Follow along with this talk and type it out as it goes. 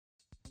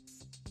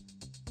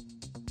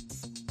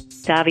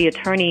savvy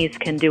attorneys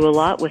can do a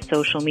lot with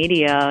social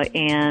media.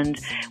 And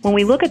when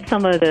we look at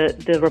some of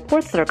the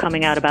reports that are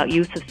coming out about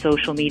use of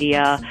social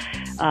media,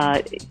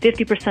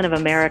 50% of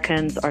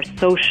Americans are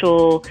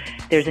social.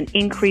 There's an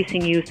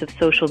increasing use of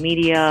social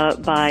media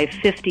by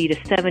 50 to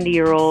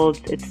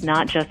 70-year-olds. It's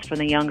not just for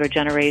the younger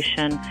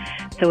generation.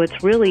 So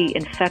it's really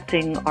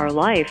infecting our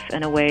life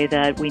in a way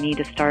that we need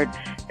to start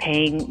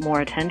paying more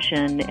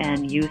attention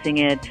and using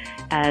it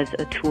as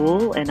a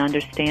tool and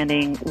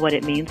understanding what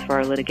it means for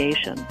our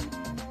litigation.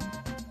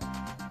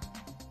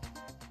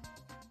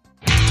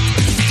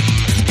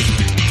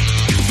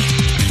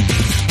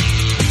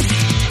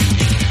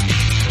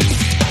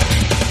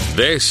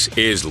 This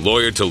is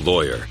Lawyer to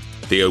Lawyer,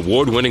 the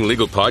award-winning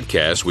legal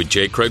podcast with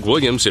J. Craig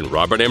Williams and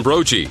Robert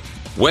Ambrogi.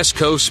 West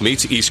Coast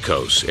meets East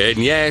Coast, and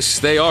yes,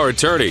 they are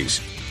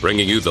attorneys,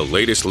 bringing you the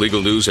latest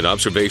legal news and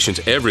observations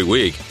every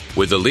week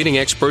with the leading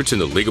experts in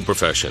the legal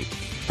profession.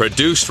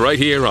 Produced right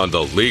here on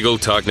the Legal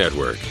Talk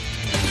Network.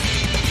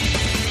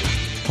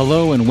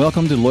 Hello and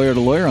welcome to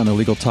Lawyer on the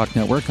Legal Talk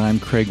Network. I'm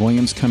Craig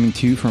Williams coming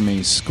to you from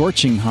a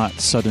scorching hot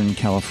Southern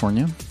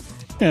California.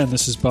 And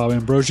this is Bob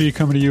Ambrogi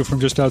coming to you from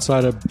just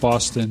outside of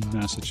Boston,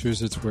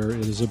 Massachusetts, where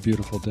it is a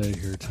beautiful day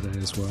here today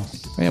as well.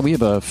 Yeah, we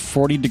have a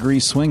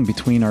 40-degree swing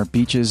between our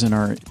beaches and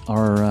our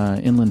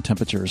inland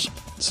temperatures,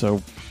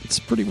 so it's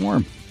pretty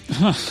warm.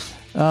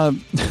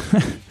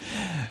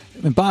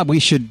 Bob, we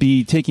should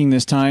be taking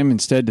this time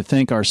instead to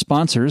thank our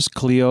sponsors,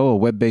 Clio, a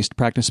web-based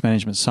practice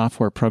management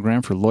software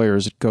program for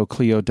lawyers at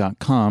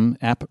goclio.com,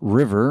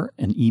 AppRiver,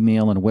 an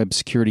email and web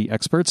security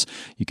experts.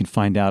 You can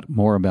find out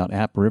more about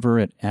AppRiver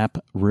at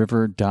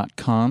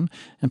appriver.com,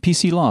 and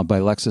PC Law by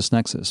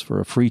LexisNexis. For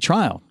a free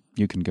trial,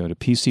 you can go to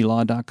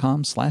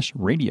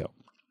pclaw.com/radio.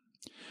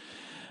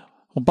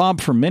 Well,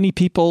 Bob, for many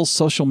people,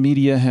 social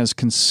media has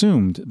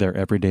consumed their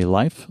everyday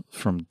life.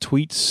 From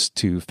tweets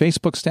to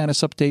Facebook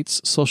status updates,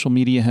 social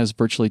media has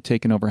virtually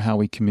taken over how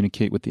we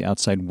communicate with the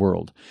outside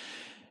world.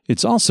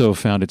 It's also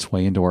found its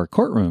way into our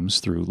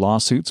courtrooms through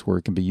lawsuits where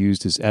it can be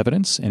used as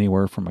evidence,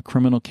 anywhere from a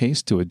criminal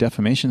case to a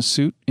defamation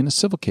suit in a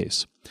civil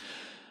case.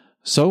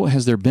 So,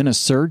 has there been a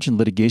surge in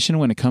litigation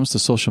when it comes to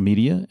social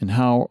media, and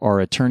how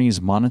are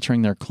attorneys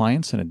monitoring their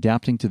clients and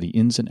adapting to the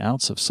ins and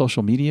outs of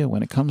social media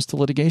when it comes to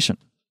litigation?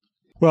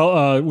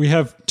 Well, we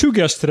have two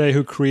guests today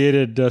who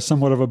created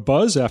somewhat of a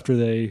buzz after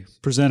they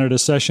presented a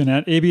session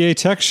at ABA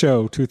Tech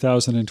Show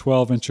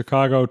 2012 in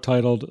Chicago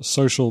titled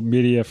Social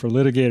Media for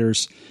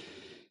Litigators.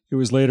 It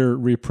was later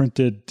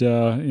reprinted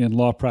in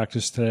Law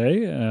Practice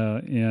Today.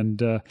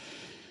 And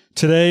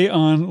today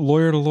on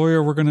Lawyer to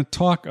Lawyer, we're going to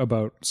talk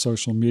about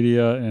social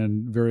media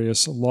and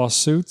various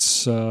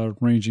lawsuits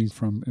ranging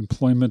from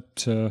employment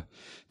to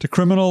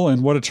criminal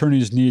and what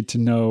attorneys need to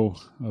know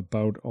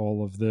about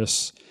all of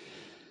this.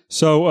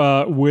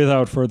 So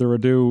without further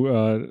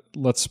ado,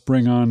 let's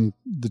bring on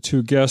the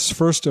two guests.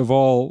 First of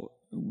all,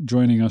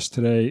 joining us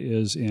today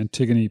is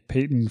Antigone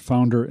Payton,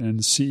 founder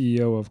and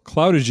CEO of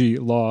Cloudagy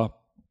Law,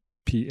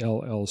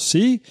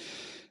 PLLC,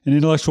 an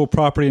intellectual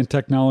property and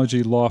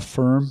technology law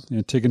firm.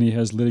 Antigone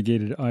has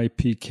litigated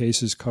IP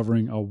cases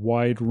covering a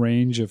wide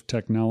range of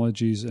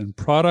technologies and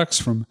products,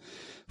 from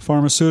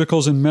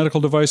pharmaceuticals and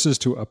medical devices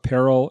to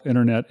apparel,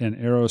 internet, and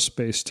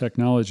aerospace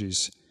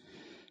technologies.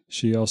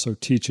 She also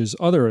teaches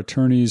other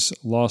attorneys,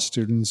 law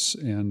students,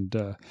 and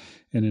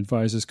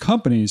advises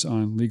companies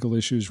on legal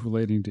issues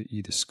relating to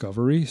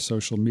e-discovery,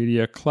 social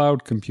media,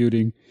 cloud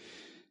computing,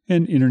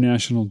 and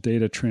international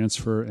data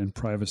transfer and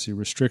privacy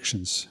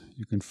restrictions.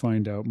 You can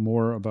find out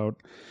more about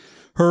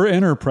her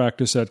and her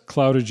practice at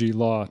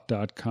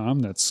cloudagyylaw.com.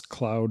 That's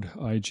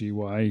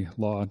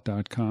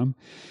cloudagyylaw.com.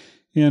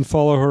 And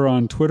follow her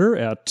on Twitter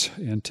at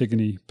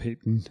Antigone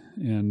Payton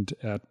and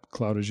at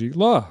Cloudagy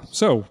Law.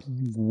 So,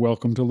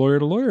 welcome to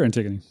Lawyer,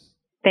 Antigone.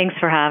 Thanks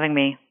for having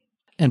me.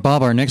 And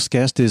Bob, our next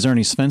guest is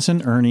Ernie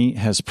Svensson. Ernie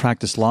has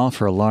practiced law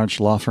for a large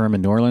law firm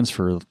in New Orleans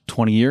for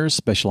 20 years,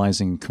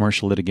 specializing in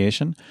commercial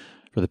litigation.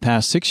 For the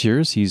past 6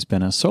 years, he's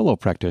been a solo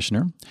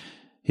practitioner.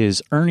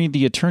 His Ernie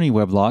the Attorney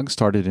weblog,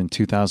 started in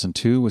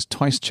 2002, was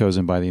twice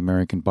chosen by the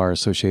American Bar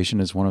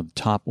Association as one of the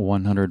top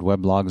 100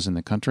 weblogs in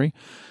the country.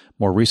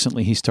 More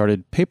recently, he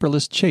started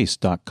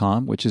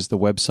paperlesschase.com, which is the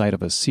website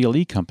of a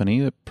CLE company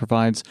that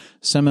provides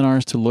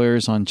seminars to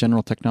lawyers on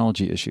general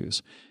technology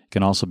issues. It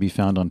can also be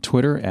found on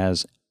Twitter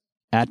as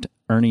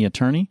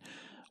 @ErnieAttorney.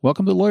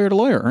 Welcome to Lawyer,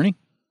 Ernie.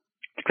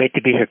 Great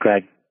to be here,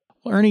 Craig.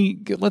 Well, Ernie,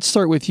 let's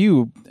start with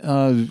you.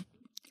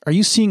 Are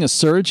you seeing a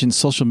surge in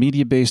social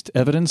media-based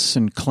evidence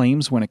and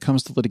claims when it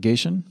comes to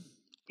litigation?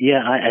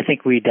 Yeah, I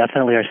think we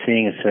definitely are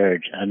seeing a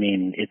surge. I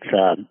mean, it's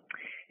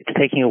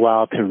taking a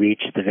while to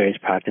reach the various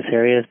practice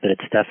areas, but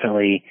it's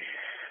definitely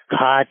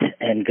hot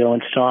and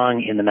going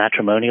strong in the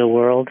matrimonial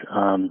world.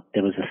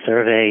 There was a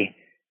survey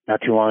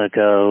not too long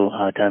ago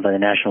done by the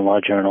National Law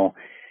Journal,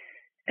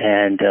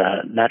 and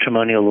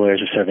matrimonial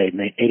lawyers were surveyed,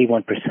 and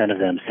 81% of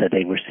them said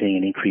they were seeing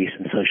an increase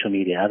in social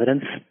media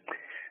evidence.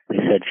 They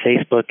said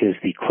Facebook is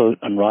the, quote,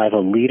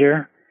 unrivaled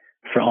leader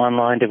for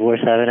online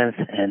divorce evidence,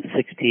 and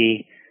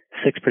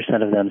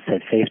 66% of them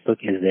said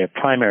Facebook is their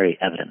primary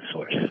evidence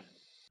source.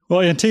 Well,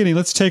 Antigone,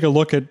 let's take a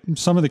look at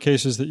some of the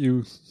cases that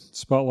you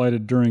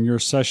spotlighted during your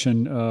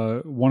session.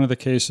 One of the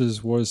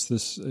cases was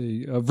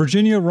a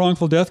Virginia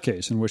wrongful death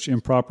case in which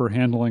improper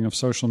handling of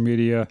social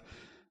media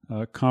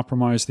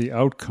compromised the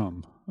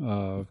outcome.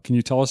 Can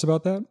you tell us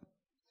about that?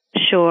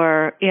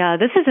 Sure. Yeah,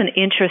 this is an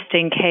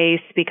interesting case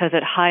because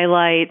it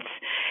highlights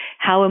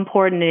how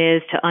important it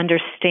is to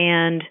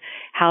understand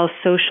how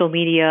social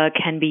media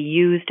can be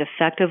used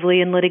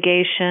effectively in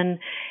litigation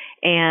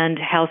and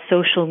how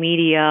social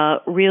media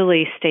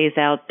really stays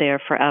out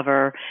there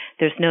forever.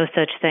 There's no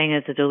such thing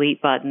as a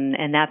delete button,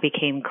 and that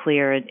became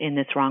clear in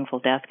this wrongful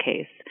death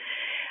case.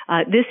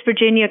 This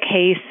Virginia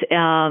case,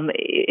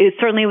 it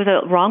certainly was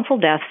a wrongful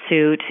death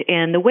suit,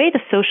 and the way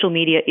the social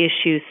media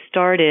issue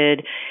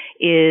started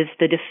is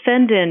the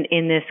defendant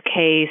in this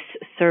case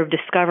served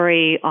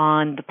discovery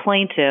on the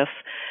plaintiff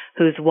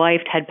whose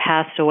wife had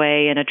passed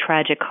away in a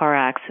tragic car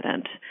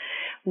accident.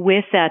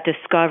 With that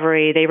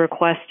discovery, they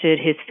requested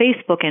his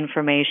Facebook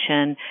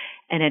information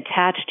and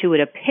attached to it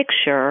a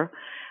picture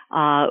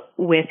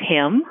with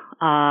him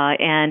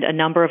and a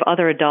number of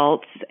other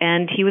adults,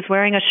 and he was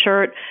wearing a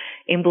shirt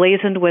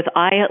emblazoned with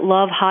 "I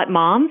love hot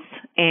moms"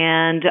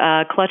 and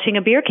clutching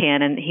a beer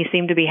can, and he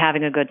seemed to be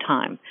having a good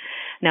time.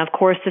 Now, of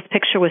course, this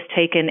picture was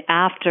taken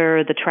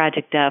after the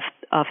tragic death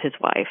of his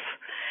wife.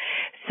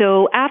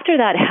 So after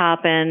that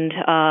happened,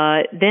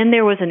 then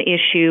there was an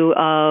issue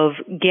of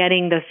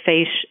getting the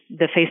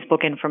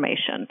Facebook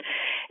information.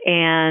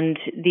 And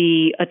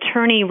the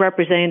attorney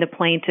representing the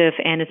plaintiff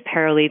and his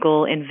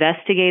paralegal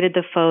investigated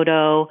the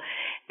photo.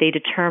 They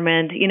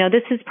determined,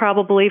 this is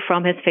probably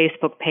from his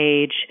Facebook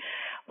page.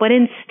 But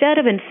instead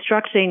of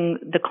instructing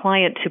the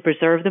client to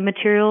preserve the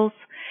materials,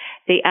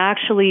 they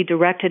actually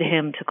directed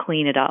him to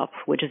clean it up,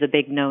 which is a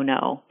big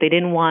no-no. They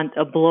didn't want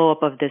a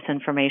blow-up of this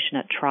information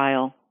at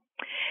trial.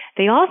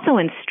 They also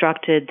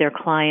instructed their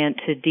client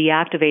to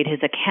deactivate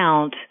his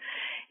account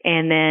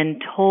and then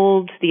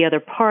told the other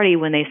party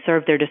when they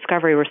served their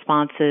discovery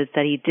responses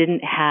that he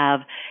didn't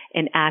have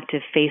an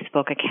active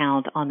Facebook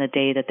account on the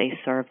day that they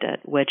served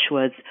it, which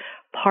was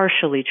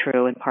partially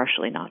true and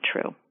partially not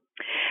true.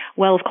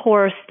 Well, of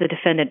course, the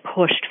defendant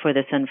pushed for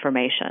this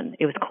information.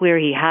 It was clear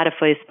he had a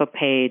Facebook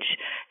page.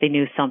 They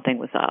knew something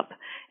was up.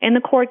 And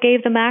the court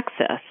gave them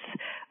access.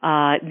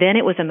 Then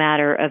it was a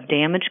matter of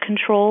damage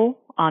control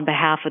on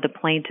behalf of the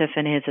plaintiff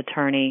and his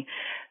attorney.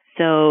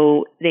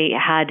 So they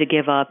had to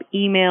give up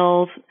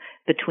emails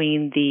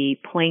between the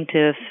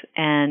plaintiff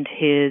and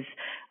his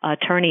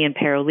attorney and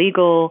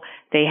paralegal.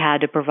 They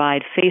had to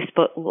provide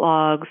Facebook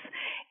logs.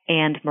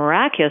 And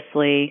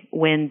miraculously,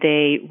 when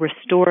they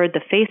restored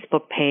the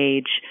Facebook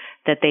page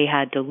that they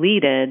had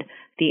deleted,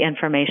 the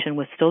information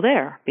was still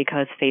there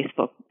because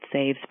Facebook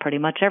saves pretty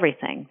much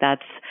everything.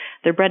 That's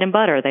their bread and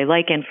butter. They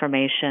like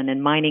information,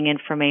 and mining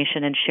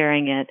information and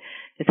sharing it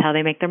is how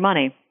they make their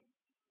money.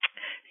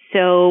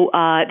 So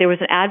there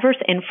was an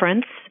adverse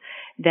inference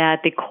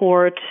that the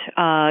court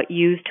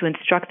used to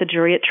instruct the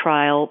jury at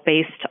trial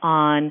based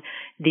on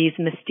these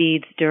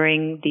misdeeds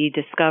during the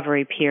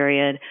discovery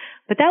period.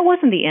 But that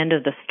wasn't the end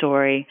of the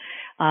story.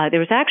 There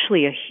was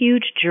actually a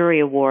huge jury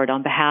award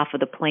on behalf of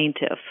the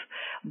plaintiff.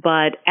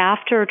 But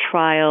after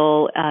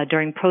trial,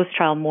 during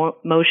post-trial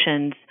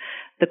motions,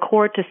 the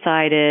court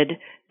decided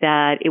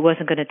that it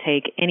wasn't going to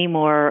take any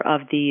more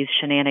of these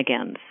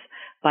shenanigans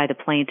by the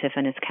plaintiff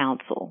and his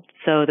counsel.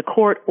 So the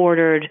court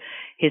ordered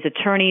his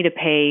attorney to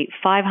pay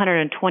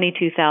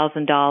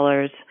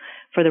 $522,000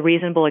 for the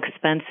reasonable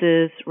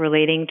expenses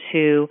relating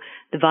to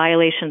the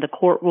violation of the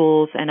court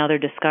rules and other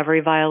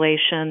discovery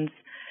violations,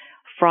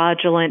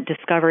 fraudulent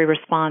discovery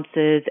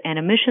responses, and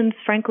omissions,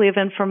 frankly, of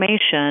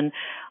information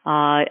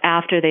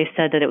after they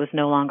said that it was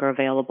no longer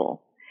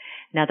available.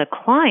 Now, the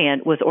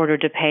client was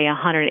ordered to pay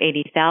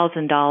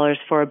 $180,000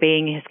 for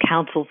obeying his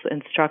counsel's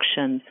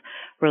instructions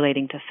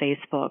relating to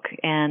Facebook,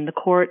 and the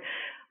court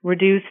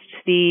reduced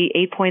the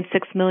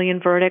 $8.6 million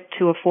verdict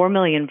to a $4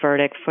 million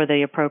verdict for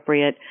the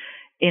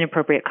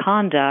inappropriate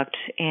conduct,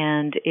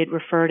 and it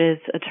referred his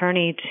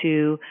attorney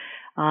to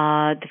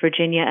the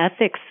Virginia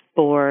Ethics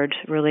Board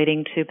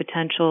relating to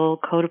potential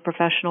Code of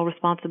Professional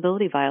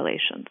Responsibility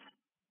violations.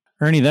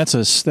 Ernie, that's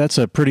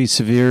a pretty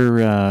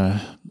severe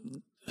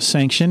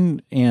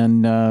sanction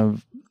and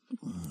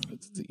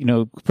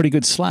pretty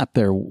good slap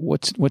there.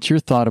 What's your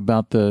thought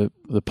about the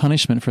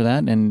punishment for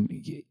that, and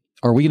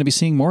are we going to be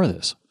seeing more of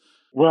this?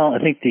 Well, I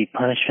think the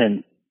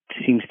punishment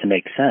seems to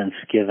make sense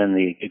given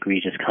the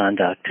egregious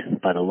conduct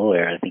by the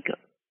lawyer. I think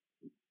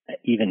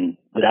even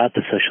without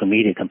the social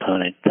media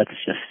component, that's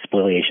just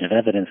spoliation of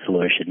evidence. The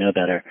lawyer should know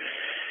better.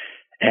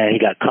 And he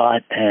got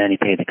caught and he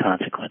paid the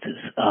consequences.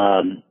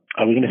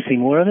 Are we going to see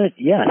more of it?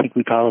 Yeah, I think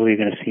we probably are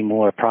going to see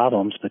more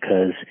problems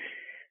because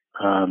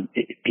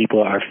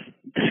people are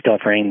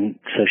discovering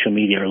social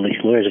media, or at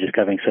least lawyers are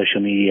discovering social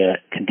media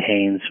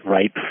contains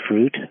ripe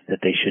fruit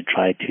that they should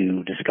try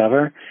to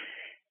discover.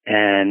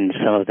 And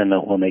some of them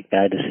will make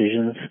bad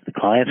decisions. The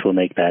clients will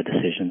make bad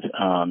decisions.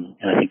 And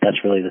I think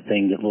that's really the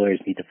thing that lawyers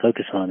need to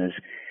focus on is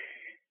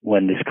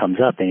when this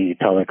comes up, they need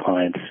to tell their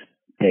clients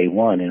day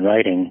one in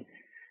writing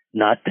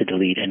not to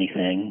delete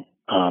anything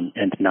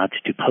and not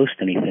to post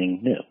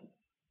anything new.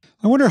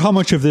 I wonder how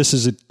much of this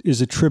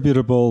is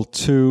attributable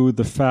to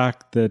the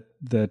fact that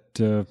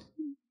the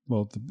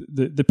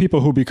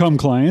people who become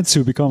clients,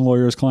 who become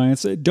lawyers'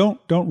 clients,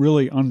 don't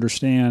really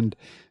understand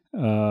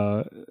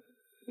the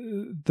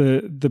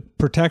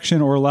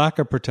protection or lack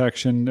of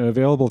protection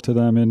available to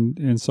them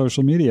in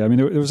social media. I mean,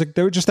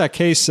 there was just that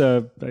case.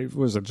 It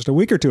was just a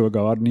week or two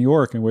ago out in New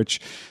York, in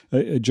which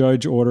a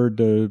judge ordered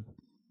the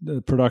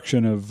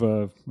production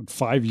of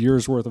 5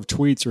 years worth of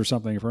tweets or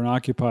something for an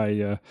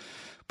Occupy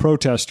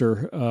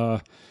protester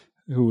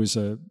who was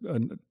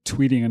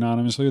tweeting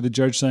anonymously. The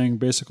judge saying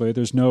basically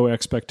there's no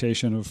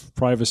expectation of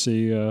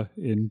privacy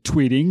in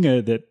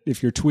tweeting. That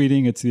if you're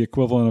tweeting, it's the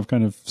equivalent of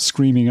kind of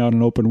screaming out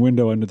an open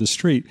window into the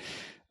street.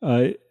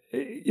 So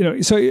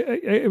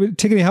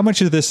Tiffany, how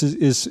much of this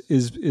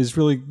is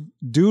really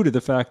due to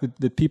the fact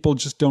that people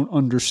just don't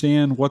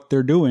understand what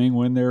they're doing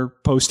when they're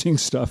posting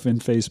stuff in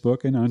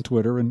Facebook and on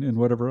Twitter and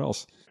whatever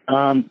else?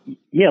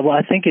 Well,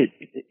 I think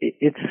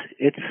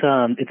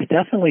it's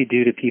definitely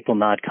due to people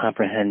not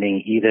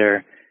comprehending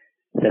either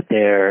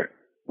that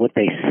what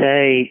they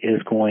say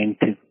is going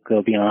to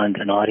go beyond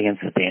an audience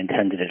that they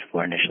intended it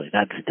for initially.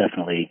 That's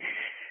definitely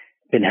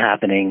been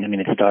happening. I mean,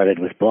 it started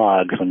with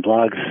blogs when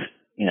blogs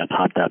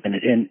popped up, and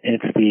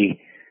it's the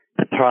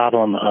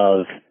problem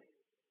of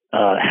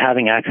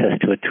having access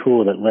to a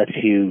tool that lets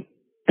you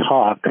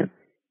talk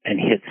and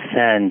hit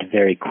send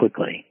very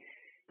quickly.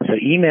 So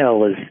email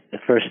was the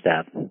first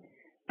step,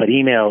 but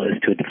email is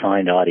to a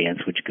defined audience,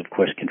 which of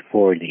course can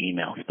forward the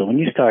emails. But when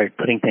you start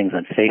putting things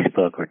on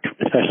Facebook or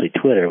especially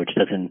Twitter, which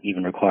doesn't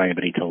even require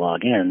anybody to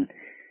log in,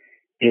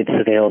 it's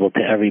available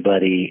to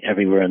everybody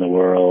everywhere in the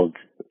world,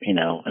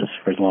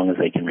 for as long as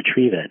they can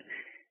retrieve it.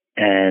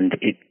 And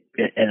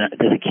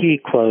there's a key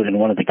quote in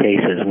one of the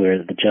cases where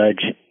the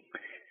judge,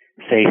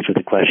 faced with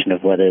the question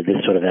of whether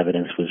this sort of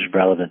evidence was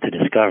relevant to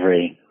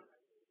discovery,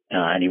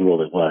 and he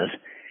ruled it was,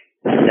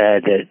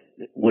 said that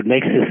what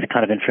makes this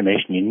kind of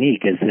information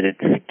unique is that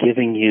it's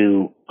giving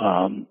you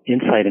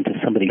insight into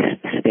somebody's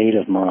state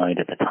of mind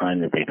at the time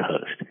that they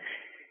post.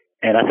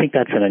 And I think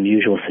that's an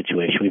unusual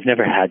situation. We've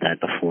never had that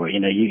before.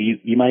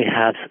 You might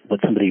have what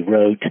somebody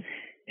wrote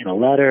in a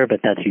letter, but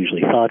that's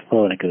usually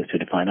thoughtful and it goes to a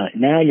defined audience.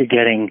 Now you're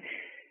getting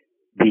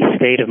the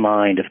state of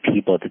mind of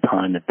people at the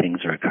time that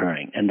things are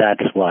occurring. And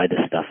that's why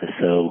this stuff is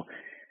so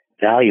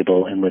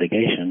valuable in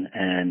litigation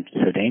and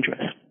so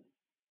dangerous.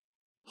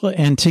 Well,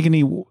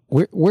 Antigone,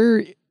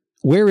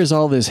 where is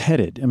all this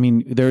headed? I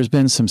mean, there's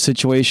been some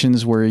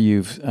situations where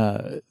you've,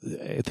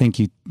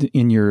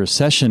 in your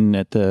session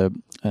at the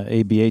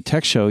ABA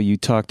Tech Show, you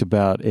talked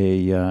about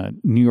a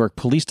New York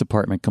Police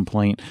Department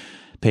complaint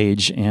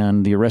page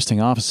and the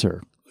arresting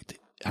officer.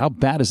 How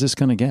bad is this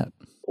going to get?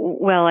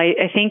 Well,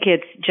 I think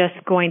it's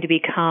just going to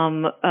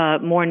become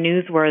more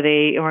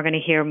newsworthy, and we're going to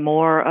hear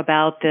more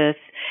about this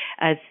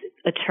as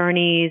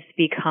attorneys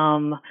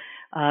become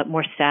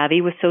more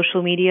savvy with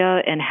social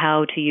media and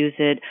how to use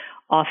it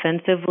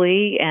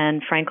offensively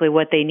and, frankly,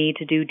 what they need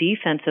to do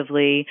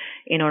defensively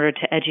in order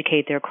to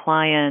educate their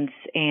clients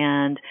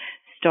and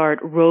start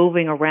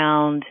roving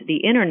around the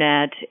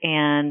internet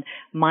and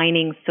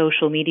mining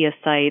social media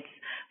sites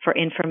for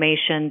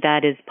information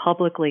that is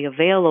publicly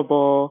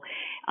available,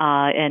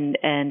 and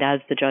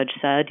as the judge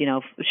said,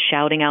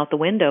 shouting out the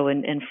window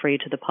and free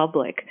to the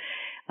public.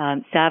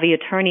 Savvy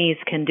attorneys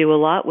can do a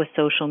lot with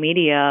social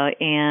media,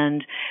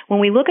 and when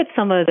we look at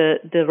some of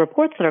the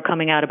reports that are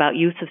coming out about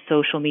use of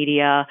social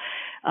media,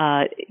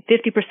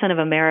 50% of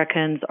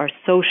Americans are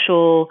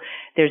social.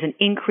 There's an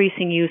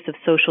increasing use of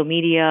social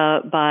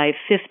media by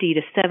 50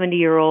 to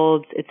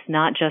 70-year-olds. It's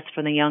not just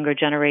for the younger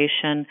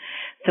generation.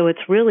 So it's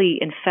really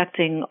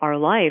infecting our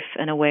life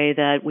in a way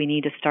that we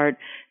need to start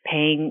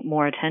paying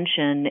more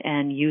attention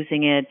and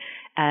using it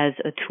as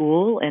a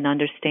tool and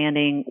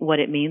understanding what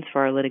it means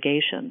for our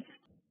litigations.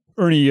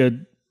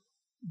 Ernie,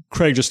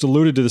 Craig just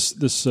alluded to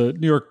this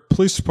New York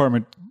Police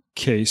Department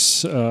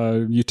case.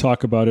 You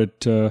talk about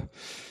it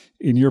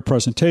in your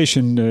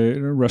presentation,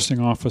 an arresting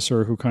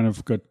officer who kind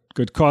of got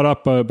caught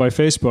up by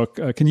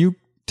Facebook. Can you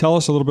tell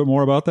us a little bit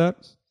more about that?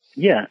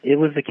 Yeah, it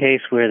was a case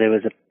where there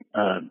was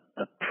a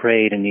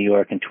parade in New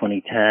York in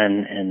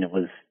 2010, and it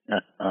was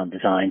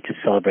designed to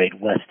celebrate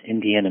West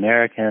Indian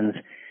Americans.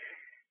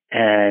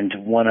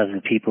 And one of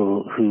the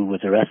people who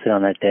was arrested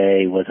on that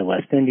day was a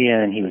West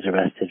Indian. He was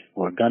arrested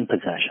for gun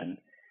possession.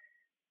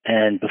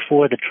 And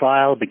before the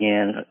trial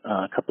began,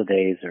 a couple of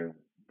days or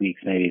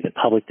weeks maybe, the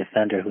public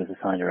defender who was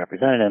assigned to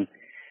represent him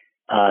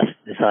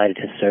decided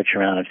to search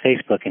around on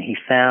Facebook, and he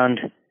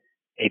found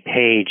a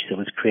page that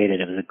was created.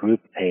 It was a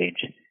group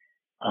page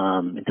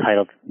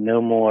entitled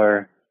No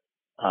More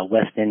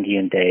West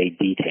Indian Day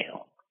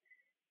Detail.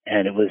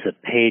 And it was a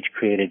page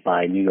created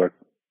by New York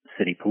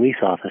City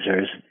police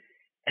officers,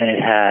 and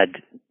it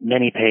had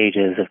many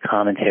pages of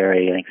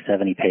commentary, I think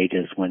 70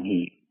 pages when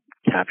he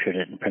captured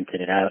it and printed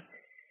it out.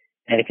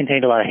 And it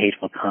contained a lot of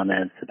hateful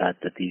comments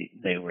about that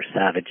they were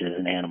savages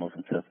and animals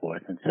and so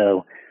forth. And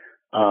so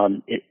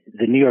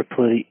the New York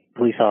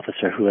police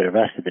officer who had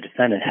arrested the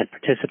defendant had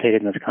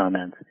participated in those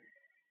comments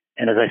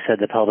And as I said,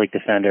 the public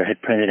defender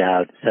had printed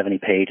out 70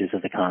 pages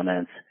of the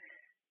comments,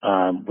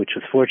 which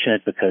was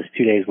fortunate because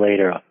 2 days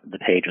later, the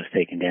page was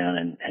taken down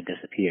and had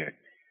disappeared.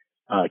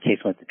 The case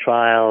went to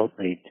trial.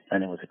 The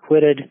defendant was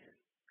acquitted.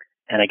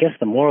 And I guess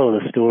the moral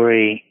of the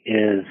story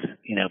is,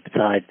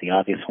 besides the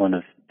obvious one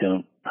of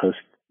don't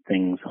post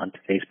things onto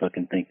Facebook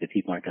and think that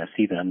people aren't going to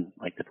see them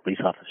like the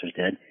police officers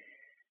did.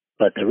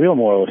 But the real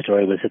moral of the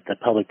story was that the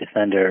public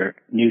defender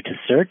knew to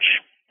search,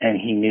 and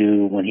he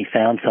knew when he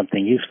found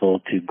something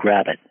useful to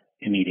grab it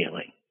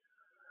immediately.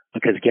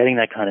 Because getting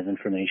that kind of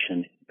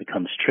information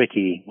becomes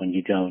tricky when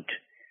you don't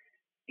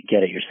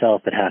get it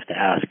yourself, but have to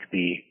ask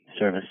the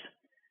service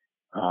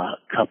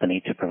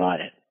company to provide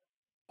it.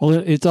 Well,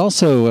 it's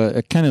also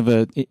a kind of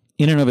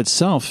in and of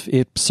itself,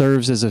 it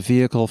serves as a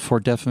vehicle for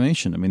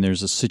defamation. I mean,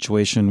 there's a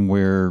situation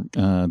where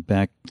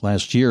back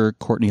last year,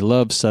 Courtney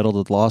Love settled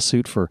a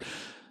lawsuit for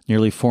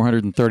nearly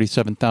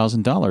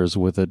 $437,000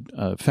 with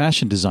a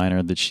fashion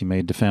designer that she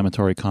made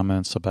defamatory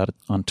comments about it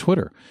on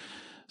Twitter.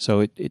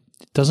 So it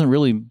doesn't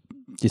really,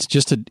 is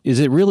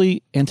it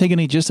really,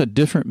 Antigone, just a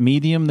different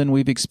medium than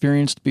we've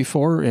experienced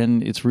before,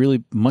 and it's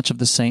really much of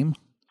the same?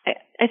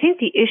 I think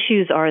the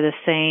issues are the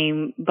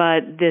same,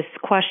 but this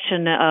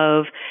question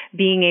of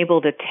being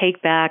able to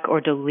take back or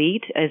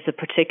delete is a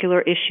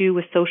particular issue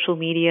with social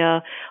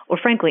media, or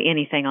frankly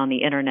anything on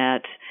the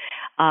internet.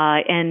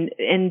 And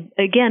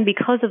again,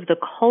 because of the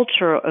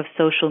culture of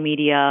social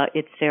media,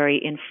 it's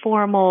very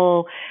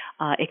informal.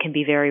 It can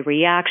be very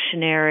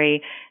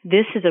reactionary.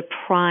 This is a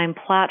prime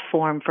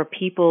platform for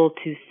people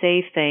to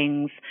say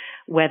things,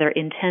 whether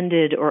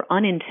intended or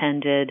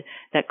unintended,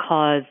 that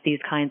cause these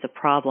kinds of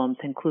problems,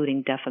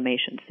 including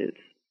defamation suits.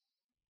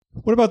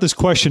 What about this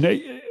question?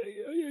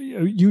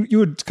 You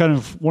had kind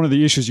of, one of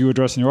the issues you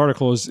address in your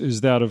article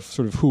is that of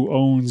sort of who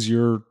owns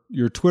your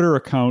Twitter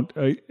account.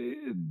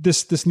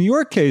 This New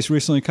York case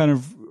recently kind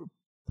of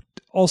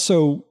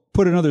also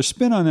put another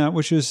spin on that,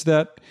 which is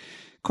that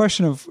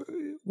question of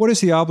what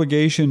is the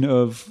obligation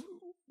of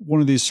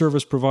one of these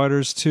service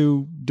providers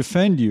to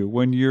defend you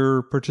when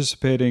you're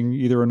participating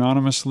either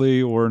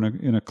anonymously or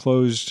in a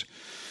closed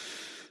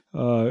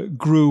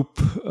group.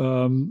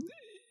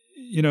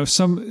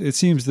 It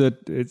seems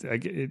that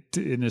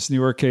in this New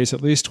York case,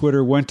 at least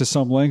Twitter went to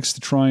some lengths to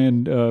try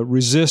and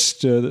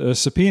resist a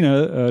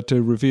subpoena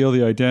to reveal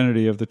the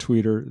identity of the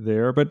tweeter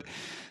there. But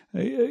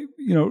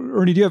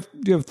Ernie, do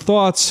you have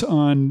thoughts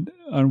on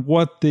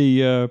what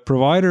the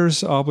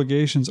providers'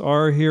 obligations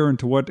are here, and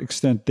to what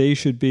extent they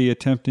should be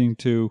attempting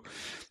to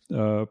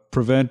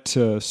prevent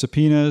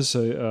subpoenas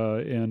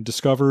and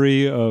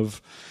discovery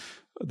of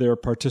their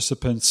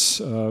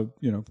participants?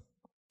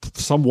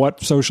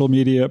 Somewhat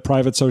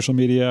private social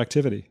media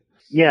activity.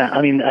 Yeah,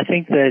 I mean, I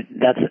think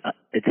that's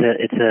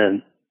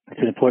an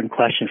important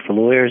question for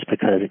lawyers,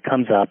 because it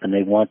comes up and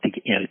they want to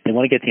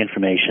get the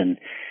information,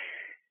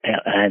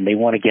 and they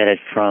want to get it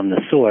from the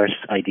source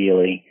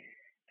ideally,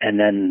 and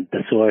then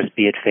the source,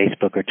 be it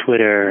Facebook or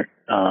Twitter,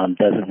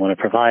 doesn't want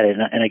to provide it.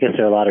 And I guess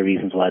there are a lot of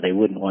reasons why they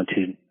wouldn't want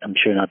to. I'm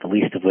sure not the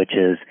least of which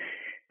is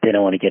they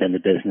don't want to get in the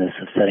business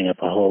of setting up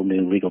a whole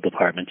new legal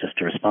department just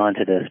to respond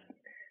to this.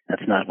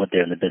 That's not what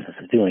they're in the business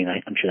of doing.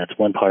 I'm sure that's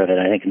one part of it.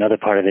 I think another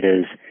part of it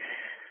is,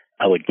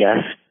 I would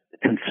guess,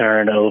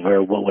 concern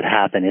over what would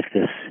happen if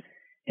this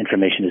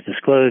information is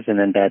disclosed and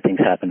then bad things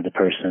happen to the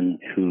person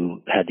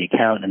who had the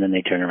account, and then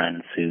they turn around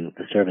and sue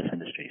the service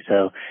industry.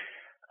 So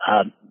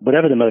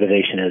whatever the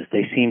motivation is,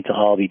 they seem to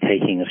all be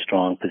taking a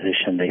strong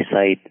position. They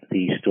cite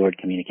the Stored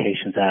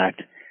Communications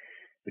Act,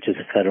 which is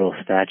a federal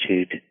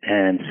statute,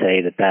 and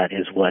say that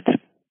is what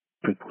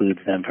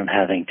precludes them from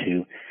having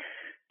to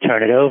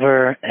turn it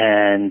over.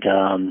 And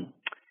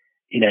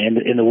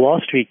in the Wall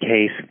Street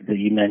case that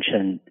you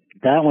mentioned,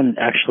 that one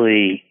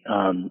actually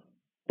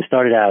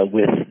started out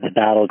with the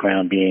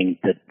battleground being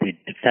the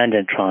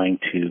defendant trying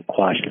to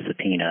quash the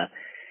subpoena.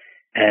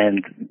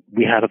 And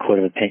we have a Court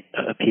of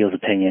Appeals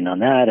opinion on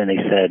that, and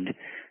they said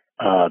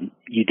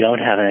you don't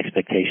have an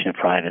expectation of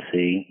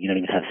privacy. You don't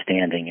even have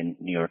standing in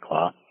New York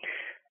law.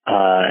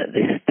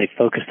 They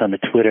focused on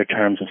the Twitter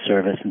terms of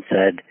service and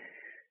said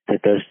that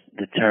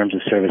the terms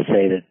of service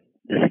say that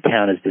this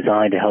account is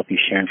designed to help you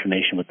share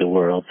information with the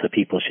world, so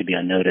people should be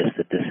on notice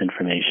that this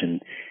information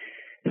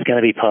is going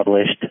to be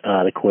published.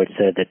 The court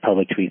said that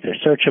public tweets are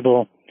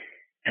searchable,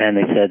 and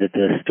they said that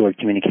the Stored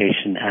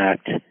Communication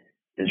Act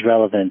is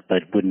relevant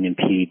but wouldn't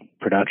impede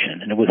production.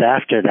 And it was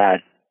after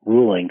that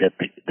ruling that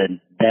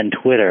then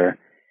Twitter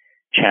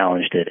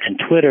challenged it,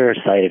 and Twitter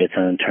cited its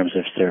own terms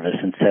of service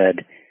and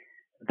said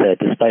that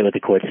despite what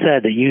the court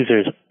said, the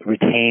users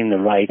retain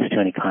the rights to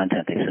any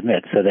content they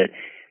submit, so that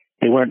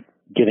they weren't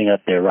giving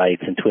up their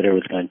rights, and Twitter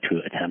was going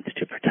to attempt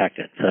to protect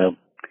it. So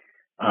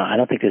I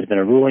don't think there's been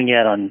a ruling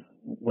yet on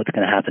what's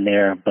going to happen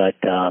there, but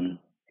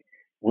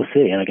we'll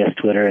see. And I guess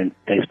Twitter and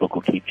Facebook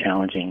will keep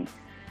challenging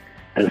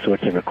those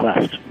sorts of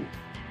requests.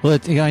 Well,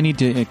 I need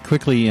to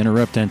quickly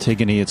interrupt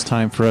Antigone. It's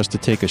time for us to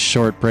take a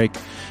short break.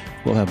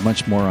 We'll have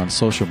much more on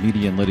social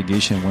media and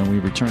litigation when we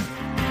return.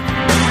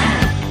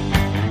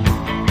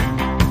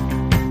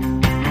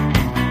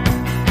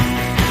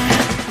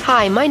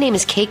 Hi, my name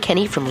is Kate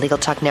Kenny from Legal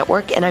Talk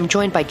Network, and I'm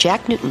joined by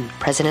Jack Newton,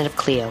 president of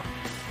Clio.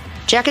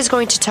 Jack is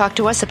going to talk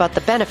to us about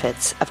the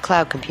benefits of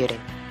cloud computing.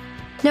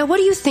 Now, what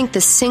do you think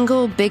the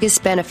single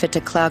biggest benefit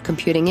to cloud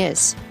computing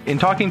is? In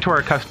talking to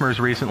our customers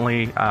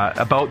recently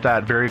about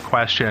that very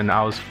question,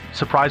 I was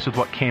surprised with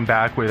what came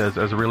back with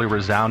as a really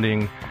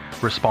resounding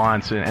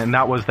response, and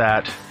that was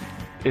that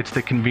it's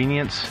the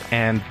convenience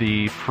and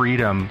the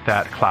freedom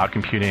that cloud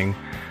computing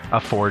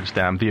affords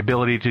them. The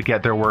ability to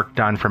get their work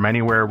done from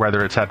anywhere,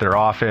 whether it's at their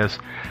office,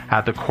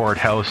 at the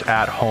courthouse,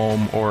 at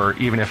home, or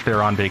even if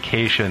they're on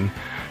vacation,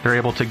 they're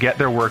able to get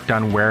their work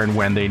done where and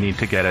when they need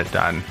to get it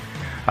done.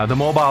 The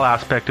mobile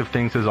aspect of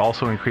things is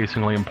also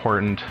increasingly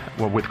important.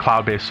 With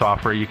cloud-based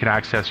software, you can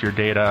access your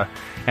data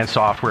and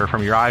software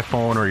from your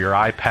iPhone or your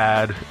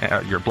iPad,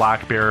 your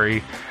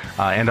BlackBerry,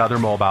 and other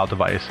mobile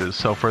devices.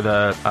 So for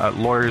the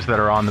lawyers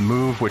that are on the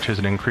move, which is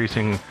an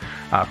increasing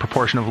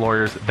proportion of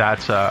lawyers,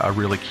 that's a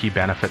really key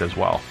benefit as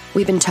well.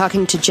 We've been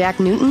talking to Jack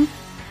Newton,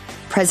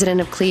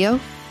 president of Clio.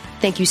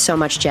 Thank you so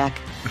much, Jack.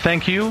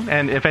 Thank you.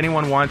 And if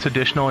anyone wants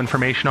additional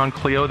information on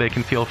Clio, they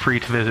can feel free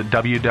to visit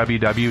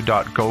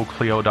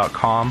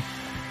www.goclio.com.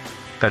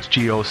 That's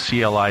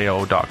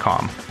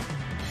GOCLIO.com.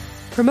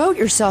 Promote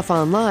yourself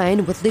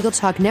online with Legal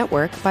Talk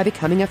Network by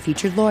becoming a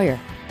featured lawyer.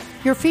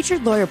 Your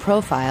featured lawyer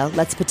profile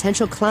lets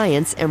potential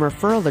clients and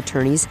referral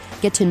attorneys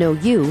get to know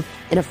you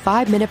in a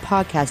 5-minute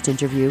podcast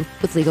interview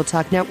with Legal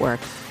Talk Network,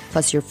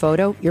 plus your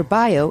photo, your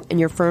bio, and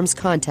your firm's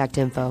contact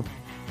info.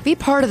 Be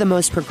part of the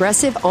most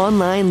progressive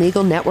online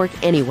legal network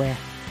anywhere.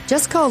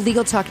 Just call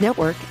Legal Talk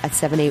Network at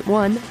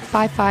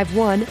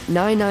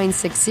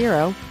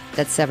 781-551-9960.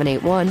 That's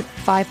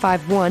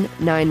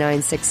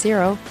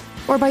 781-551-9960.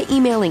 Or by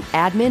emailing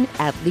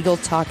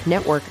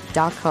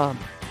admin@LegalTalkNetwork.com.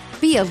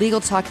 Be a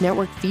Legal Talk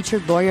Network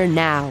featured lawyer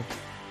now.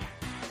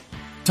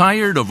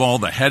 Tired of all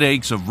the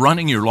headaches of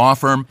running your law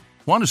firm?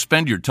 Want to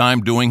spend your time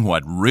doing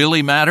what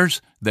really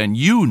matters? Then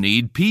you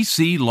need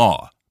PC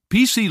Law.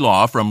 PC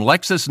Law from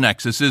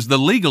LexisNexis is the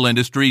legal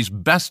industry's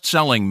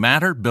best-selling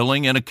matter,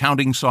 billing, and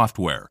accounting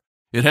software.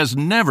 It has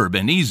never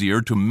been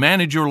easier to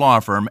manage your law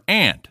firm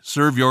and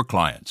serve your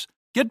clients.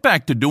 Get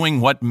back to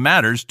doing what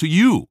matters to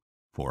you.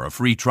 For a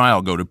free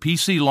trial, go to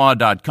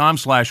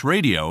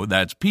pclaw.com/radio.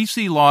 That's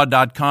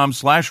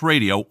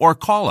pclaw.com/radio, or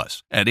call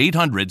us at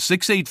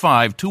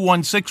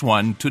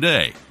 800-685-2161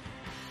 today.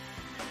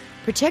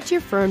 Protect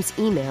your firm's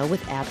email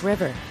with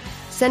AppRiver.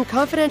 Send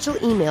confidential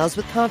emails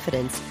with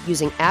confidence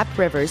using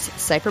AppRiver's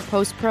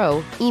CipherPost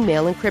Pro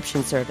email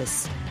encryption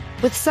service.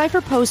 With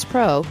CipherPost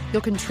Pro,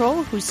 you'll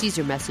control who sees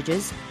your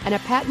messages, and a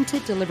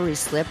patented delivery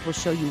slip will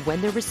show you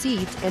when they're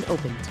received and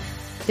opened.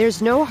 There's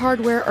no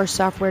hardware or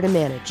software to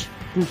manage.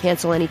 You can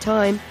cancel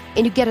anytime,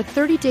 and you get a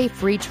 30-day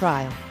free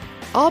trial.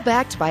 All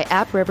backed by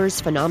AppRiver's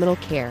phenomenal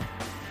care.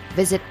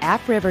 Visit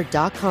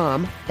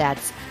appriver.com,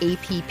 that's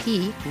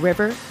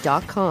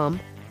APPriver.com,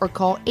 or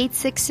call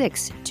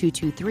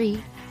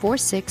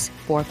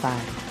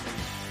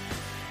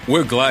 866-223-4645.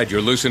 We're glad you're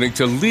listening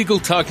to Legal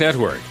Talk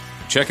Network.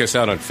 Check us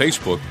out on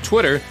Facebook,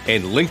 Twitter,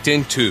 and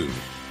LinkedIn too.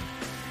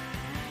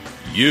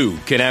 You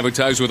can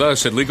advertise with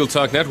us at Legal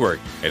Talk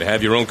Network and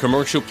have your own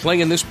commercial play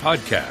in this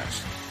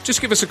podcast. Just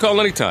give us a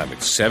call anytime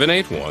at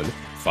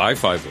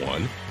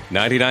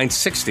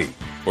 781-551-9960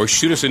 or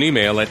shoot us an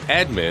email at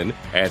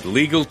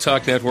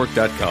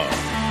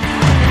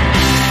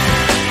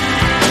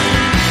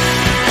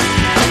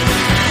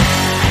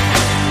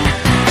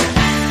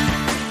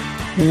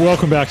admin@LegalTalkNetwork.com.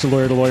 Welcome back to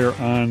Lawyer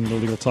on the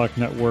Legal Talk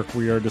Network.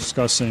 We are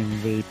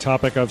discussing the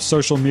topic of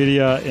social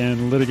media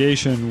and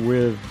litigation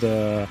with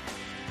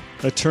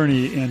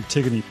attorney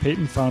Antigone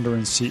Payton, founder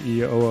and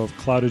CEO of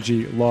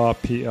Cloudagy Law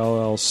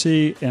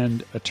PLLC,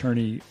 and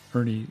attorney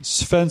Ernie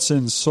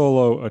Svensson,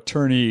 solo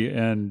attorney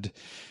and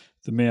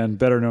the man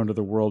better known to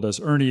the world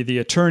as Ernie the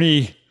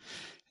Attorney.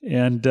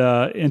 And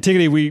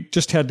Antigone, we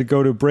just had to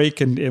go to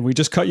break and we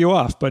just cut you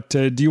off, but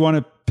do you want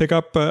to pick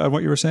up on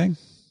what you were saying?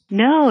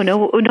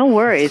 No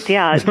worries.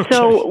 Yeah. Okay.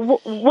 So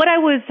what I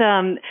was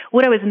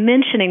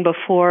mentioning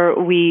before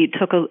we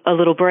took a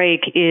little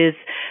break is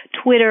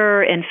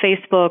Twitter and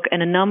Facebook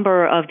and a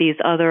number of these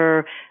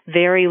other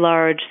very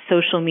large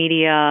social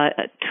media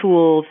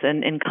tools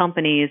and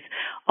companies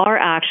are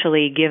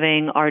actually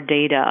giving our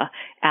data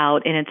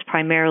out, and it's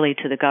primarily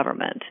to the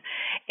government.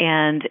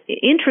 And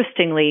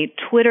interestingly,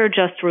 Twitter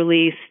just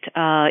released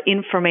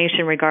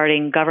information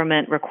regarding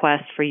government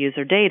requests for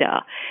user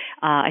data.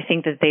 I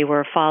think that they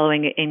were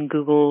following in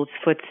Google's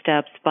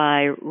footsteps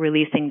by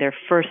releasing their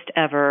first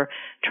ever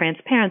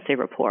transparency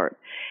report.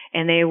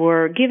 And they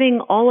were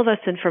giving all of us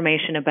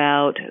information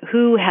about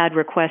who had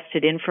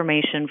requested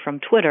information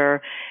from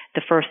Twitter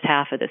the first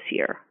half of this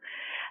year.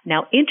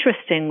 Now,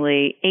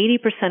 interestingly,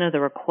 80% of the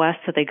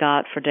requests that they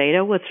got for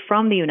data was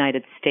from the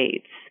United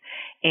States.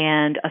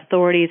 And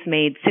authorities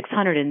made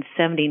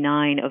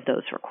 679 of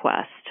those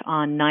requests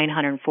on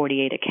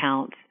 948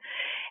 accounts.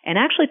 And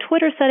actually,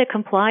 Twitter said it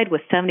complied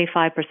with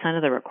 75%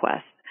 of the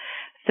requests.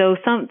 So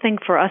something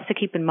for us to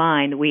keep in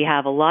mind, we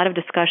have a lot of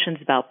discussions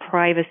about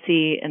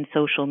privacy and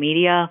social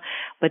media,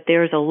 but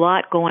there's a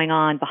lot going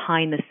on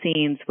behind the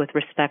scenes with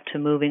respect to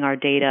moving our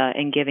data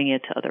and giving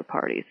it to other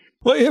parties.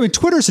 Well, I mean,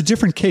 Twitter's a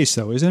different case,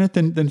 though, isn't it,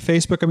 than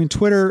Facebook? I mean,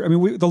 Twitter,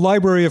 the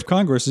Library of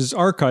Congress is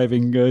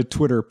archiving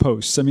Twitter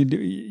posts. I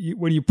mean,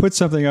 when you put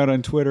something out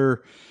on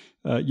Twitter,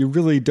 you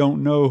really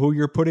don't know who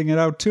you're putting it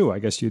out to. I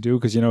guess you do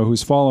because you know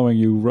who's following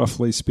you,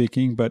 roughly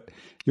speaking, but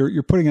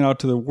you're putting it out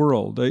to the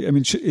world. I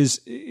mean,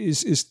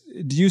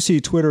 do you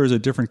see Twitter as a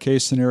different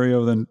case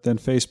scenario than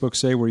Facebook,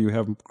 say, where you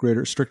have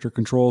stricter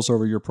controls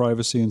over your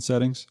privacy and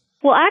settings?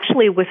 Well,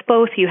 actually, with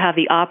both, you have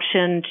the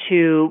option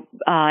to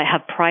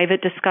have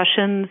private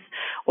discussions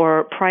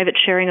or private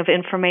sharing of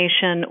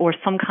information or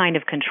some kind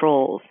of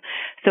controls.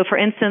 So, for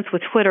instance,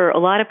 with Twitter, a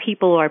lot of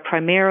people are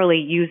primarily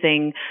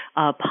using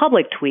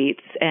public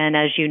tweets. And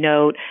as you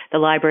note, the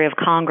Library of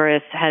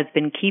Congress has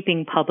been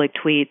keeping public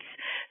tweets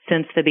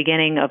since the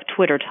beginning of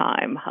Twitter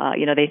time.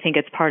 They think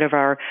it's part of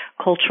our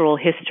cultural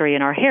history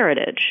and our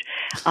heritage.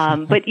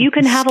 But you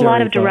can have a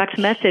lot of direct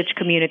message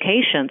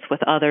communications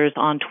with others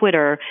on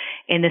Twitter,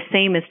 and the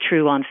same is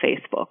true on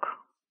Facebook.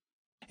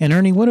 And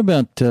Ernie, what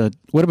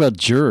about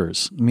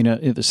jurors? I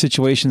mean, the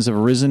situations have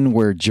arisen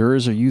where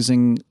jurors are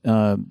using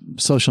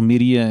social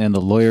media, and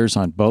the lawyers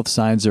on both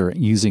sides are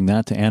using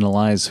that to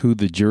analyze who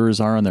the jurors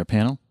are on their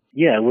panel?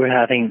 Yeah,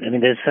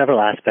 there's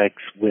several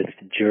aspects with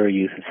juror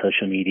use of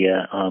social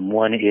media.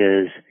 One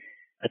is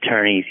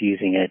attorneys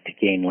using it to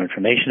gain more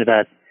information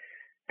about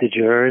the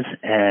jurors,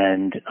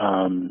 and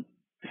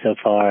so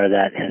far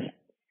that has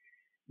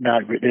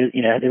not,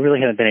 there really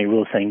haven't been any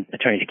rules saying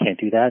attorneys can't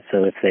do that.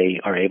 So if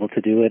they are able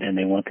to do it and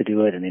they want to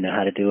do it and they know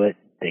how to do it,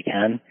 they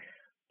can.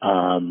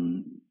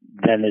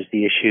 Then there's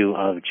the issue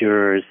of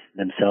jurors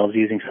themselves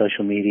using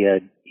social media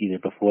either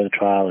before the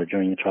trial or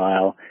during the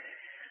trial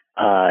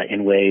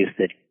in ways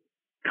that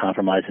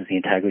compromises the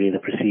integrity of the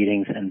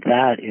proceedings, and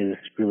that is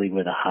really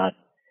where the hot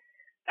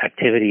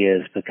activity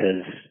is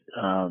because,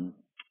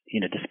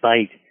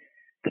 despite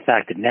the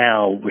fact that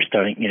now we're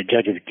starting,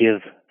 judges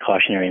give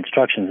cautionary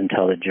instructions and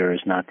tell the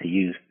jurors not to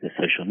use the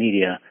social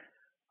media,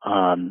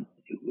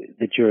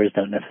 the jurors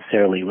don't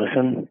necessarily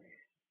listen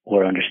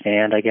or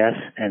understand, I guess,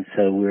 and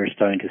so we're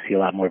starting to see a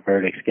lot more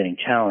verdicts getting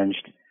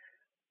challenged.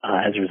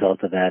 As a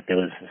result of that, there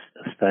was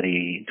a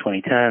study in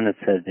 2010 that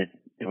said that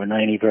there were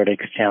 90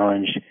 verdicts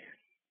challenged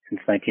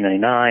since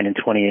 1999. In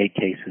 28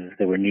 cases,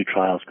 there were new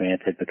trials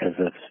granted because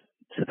of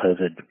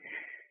supposed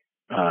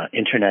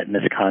internet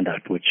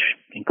misconduct, which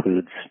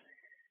includes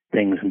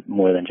things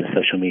more than just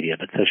social media,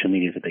 but social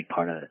media is a big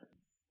part of it.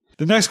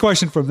 The next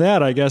question from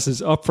that, I guess,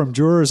 is up from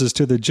jurors as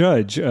to the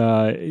judge.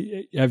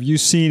 Have you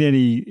seen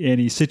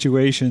any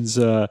situations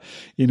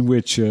in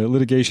which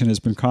litigation has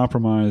been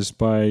compromised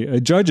by a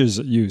judge's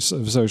use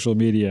of social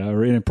media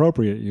or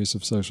inappropriate use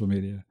of social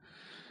media?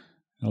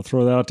 I'll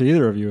throw that out to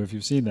either of you if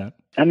you've seen that.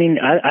 I mean,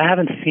 I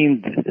haven't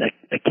seen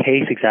a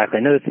case exactly.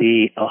 I know that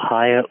the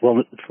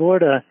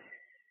Florida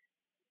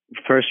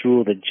first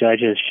ruled that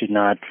judges should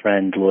not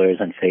friend lawyers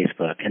on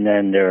Facebook, and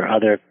then there are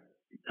other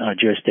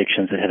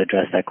jurisdictions that have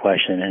addressed that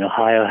question, and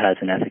Ohio has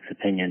an ethics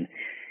opinion.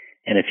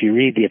 And if you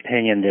read the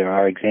opinion, there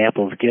are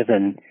examples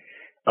given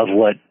of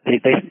what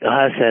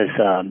Ohio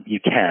says you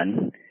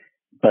can,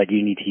 but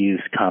you need to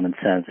use common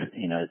sense,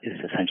 is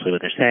essentially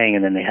what they're saying.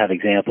 And then they have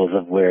examples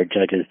of where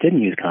judges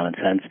didn't use common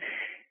sense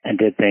and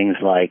did things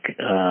like,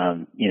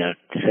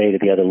 say to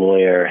the other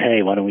lawyer,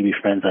 hey, why don't we be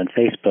friends on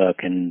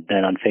Facebook? And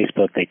then on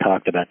Facebook, they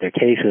talked about their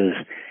cases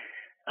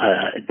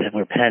that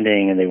were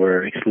pending, and they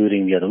were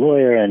excluding the other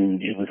lawyer,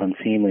 and it was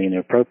unseemly and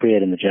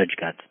inappropriate, and the judge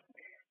got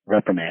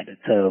reprimanded.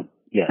 So,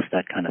 yes,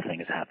 that kind of thing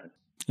has happened.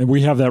 And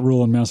we have that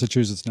rule in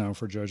Massachusetts now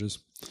for judges.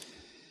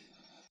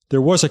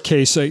 There was a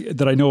case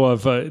that I know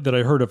of, that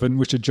I heard of, in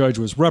which a judge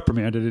was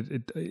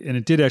reprimanded, and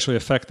it did actually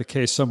affect the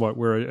case somewhat,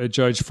 where a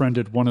judge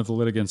friended one of the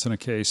litigants in a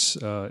case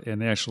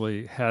and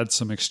actually had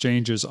some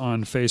exchanges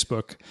on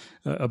Facebook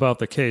about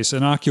the case,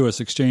 innocuous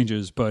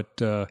exchanges, but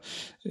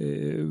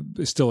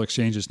still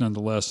exchanges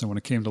nonetheless. And when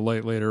it came to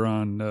light later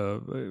on,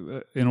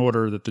 an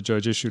order that the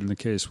judge issued in the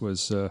case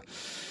was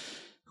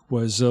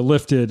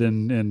lifted,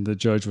 and the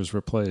judge was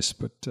replaced.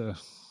 But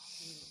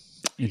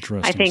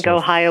interesting. I think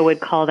Ohio would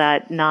call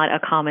that not a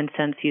common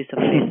sense use of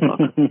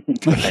Facebook.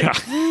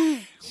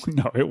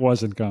 No, it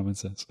wasn't common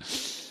sense.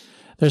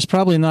 There's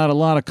probably not a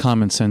lot of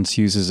common sense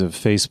uses of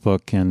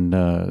Facebook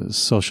and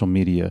social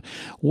media.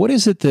 What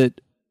is it that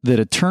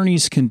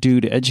attorneys can do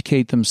to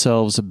educate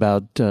themselves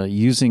about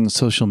using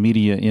social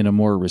media in a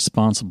more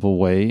responsible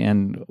way?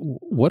 And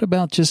what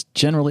about just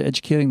generally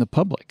educating the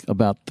public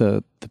about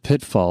the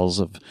pitfalls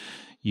of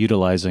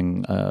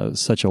utilizing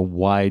such a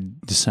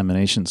wide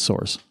dissemination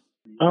source?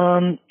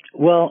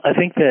 Well, I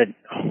think that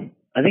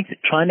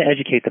trying to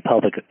educate the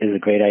public is a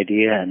great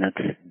idea, and that's,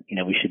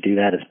 we should do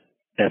that as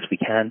best we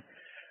can.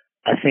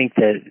 I think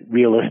that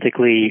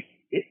realistically,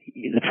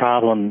 the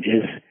problem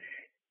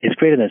is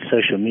greater than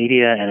social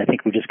media, and I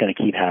think we're just going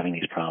to keep having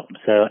these problems.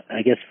 So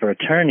I guess for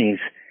attorneys,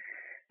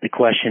 the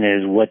question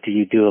is, what do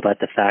you do about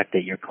the fact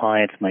that your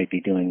clients might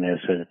be doing this,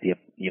 or that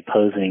the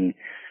opposing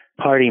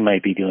party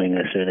might be doing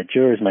this, or that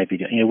jurors might be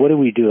doing? What do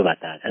we do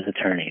about that as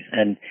attorneys?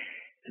 And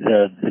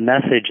the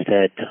message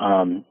that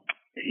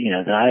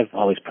that I've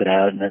always put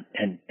out,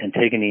 and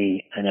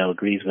Antigone, I know,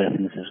 agrees with,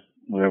 and this is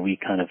where we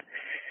kind of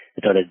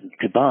started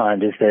to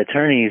bond, is that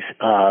attorneys,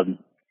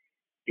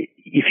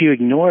 if you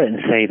ignore it and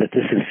say that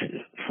this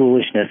is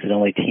foolishness that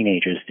only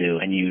teenagers do,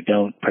 and you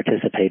don't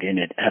participate in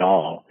it at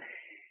all,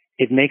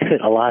 it makes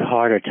it a lot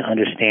harder to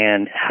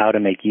understand how to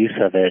make use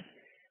of it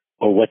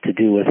or what to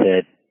do with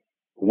it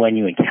when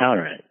you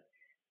encounter it.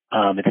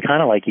 It's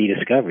kind of like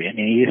e-discovery. I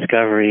mean,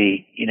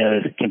 e-discovery,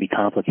 can be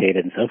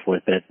complicated and so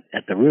forth, but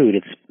at the root,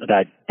 it's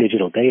about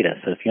digital data.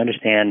 So if you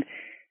understand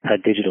how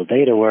digital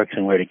data works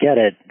and where to get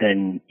it,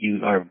 then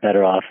you are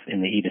better off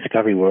in the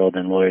e-discovery world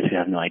than lawyers who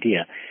have no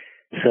idea.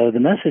 So the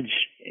message,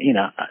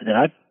 that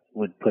I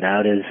would put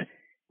out is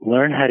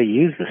learn how to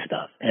use this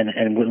stuff.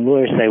 And when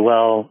lawyers say,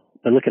 well,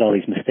 but look at all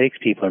these mistakes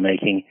people are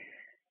making,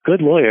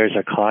 good lawyers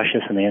are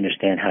cautious and they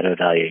understand how to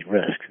evaluate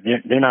risks.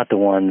 They're not the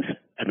ones,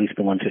 at least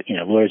the ones who,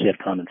 lawyers who have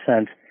common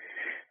sense,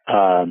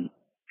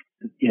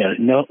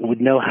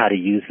 would know how to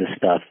use this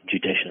stuff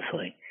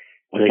judiciously,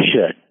 or they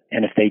should.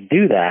 And if they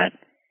do that,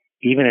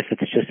 even if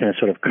it's just in a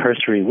sort of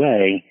cursory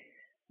way,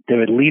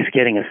 they're at least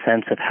getting a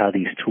sense of how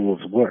these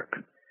tools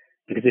work.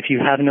 Because if you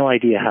have no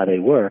idea how they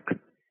work,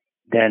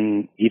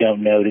 then you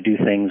don't know to do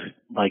things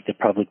like the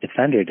public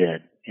defender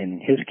did in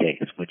his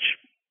case, which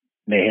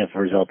may have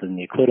resulted in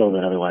the acquittal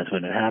that otherwise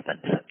wouldn't have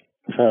happened.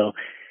 So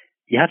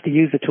you have to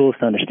use the tools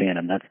to understand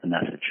them. That's the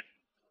message.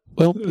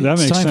 Well, that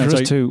makes sense.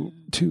 For us to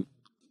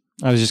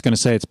I was just going to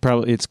say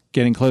it's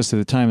getting close to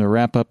the time to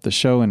wrap up the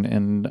show,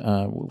 and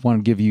want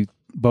to give you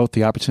both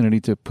the opportunity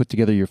to put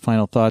together your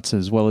final thoughts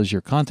as well as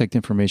your contact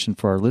information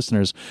for our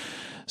listeners.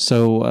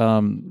 So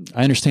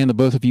I understand that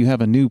both of you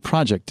have a new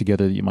project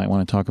together that you might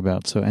want to talk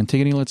about. So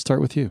Antigone, let's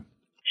start with you.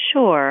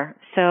 Sure.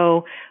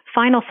 So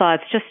final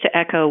thoughts, just to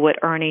echo what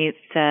Ernie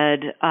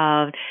said,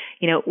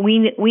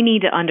 we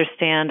need to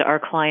understand our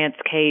client's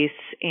case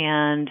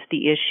and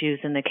the issues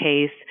in the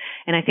case.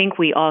 And I think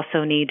we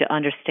also need to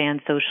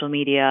understand social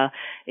media.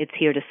 It's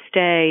here to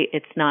stay.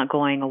 It's not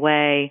going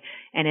away.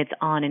 And it's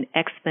on an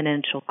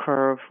exponential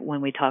curve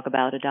when we talk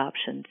about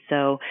adoption.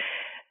 So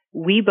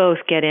we both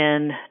get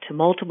in to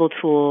multiple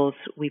tools.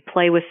 We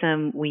play with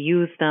them. We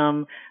use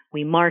them.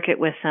 We market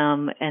with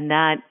them. And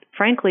that,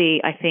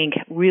 frankly, I think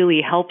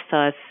really helps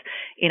us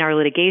in our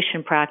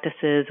litigation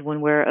practices when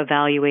we're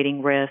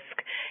evaluating risk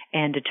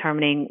and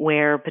determining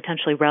where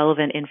potentially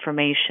relevant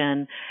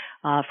information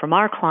from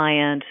our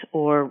client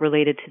or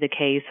related to the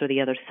case or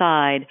the other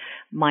side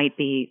might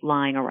be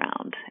lying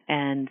around.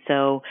 And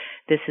so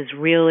this is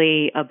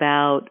really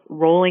about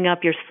rolling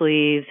up your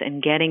sleeves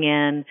and getting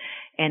in.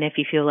 And if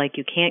you feel like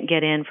you can't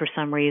get in for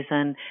some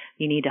reason,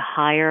 you need to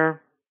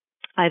hire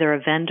either a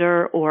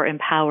vendor or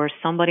empower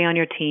somebody on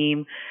your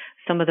team.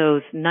 Some of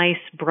those nice,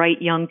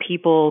 bright young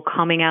people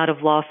coming out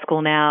of law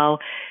school now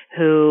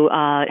who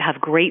have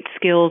great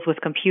skills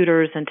with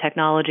computers and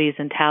technologies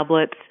and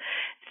tablets.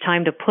 It's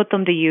time to put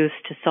them to use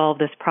to solve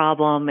this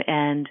problem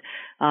and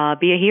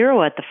be a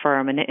hero at the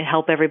firm and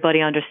help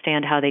everybody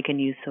understand how they can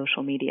use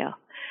social media.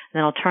 And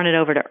then I'll turn it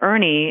over to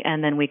Ernie,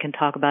 and then we can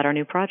talk about our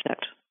new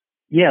project.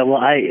 Yeah,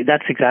 well,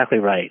 that's exactly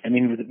right. I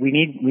mean, we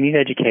need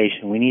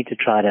education. We need to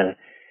try to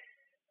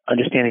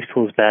understand these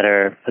tools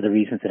better for the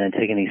reasons that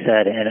Antigone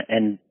said.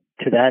 And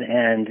to that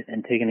end,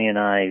 Antigone and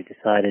I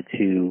decided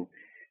to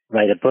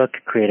write a book,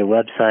 create a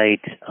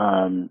website,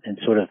 and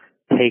sort of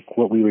take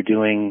what we were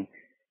doing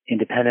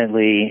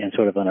independently and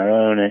sort of on our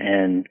own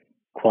and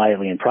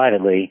quietly and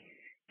privately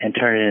and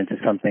turn it into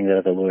something that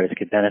other lawyers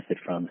could benefit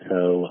from.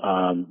 So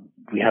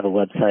we have a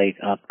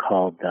website up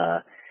called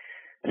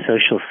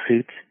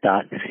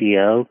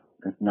socialsuits.co,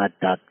 not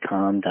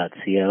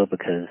 .com.co,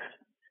 because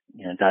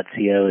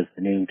 .co is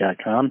the new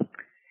 .com.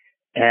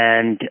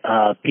 And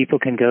people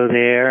can go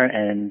there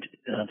and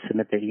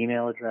submit their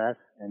email address,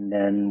 and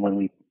then when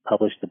we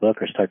publish the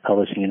book or start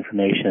publishing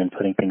information and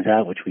putting things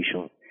out, which we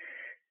shall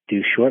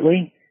do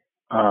shortly,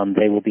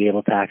 they will be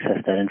able to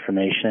access that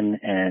information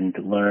and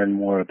learn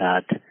more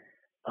about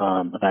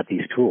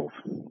these tools.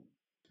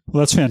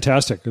 Well, that's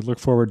fantastic. I look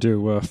forward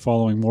to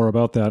following more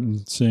about that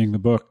and seeing the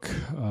book.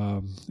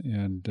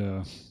 And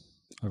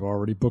I've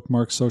already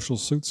bookmarked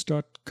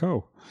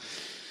socialsuits.co.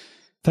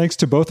 Thanks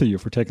to both of you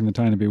for taking the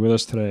time to be with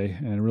us today,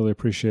 and I really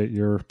appreciate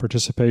your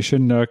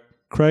participation.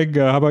 Craig,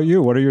 how about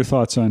you? What are your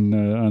thoughts on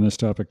this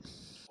topic?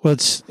 Well,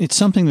 it's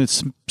something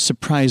that's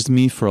surprised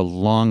me for a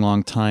long,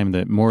 long time,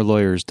 that more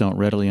lawyers don't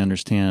readily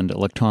understand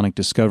electronic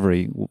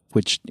discovery,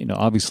 which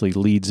obviously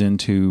leads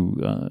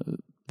into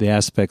the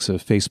aspects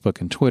of Facebook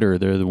and Twitter.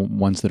 They're the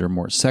ones that are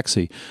more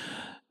sexy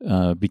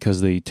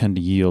because they tend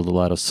to yield a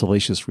lot of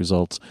salacious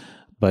results.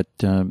 But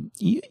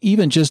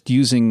even just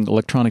using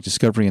electronic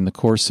discovery in the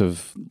course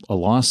of a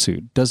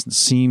lawsuit doesn't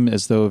seem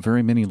as though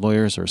very many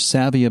lawyers are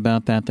savvy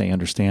about that. They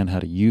understand how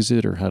to use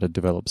it or how to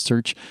develop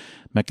search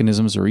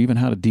mechanisms or even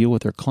how to deal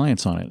with their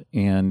clients on it.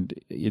 And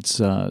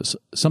it's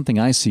something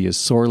I see as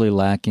sorely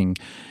lacking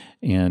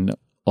and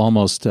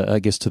almost, I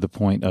guess, to the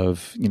point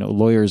of,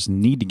 lawyers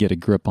need to get a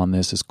grip on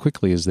this as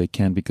quickly as they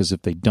can, because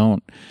if they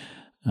don't,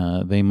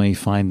 they may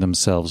find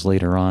themselves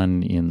later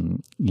on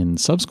in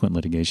subsequent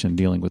litigation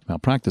dealing with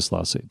malpractice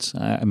lawsuits.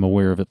 I'm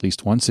aware of at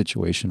least one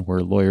situation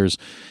where lawyers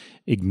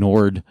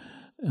ignored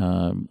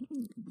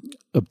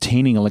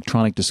obtaining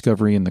electronic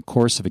discovery in the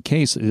course of a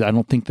case. I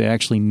don't think they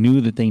actually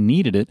knew that they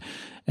needed it.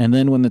 And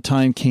then when the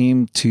time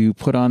came to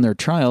put on their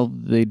trial,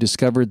 they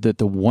discovered that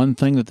the one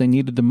thing that they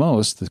needed the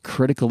most, the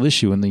critical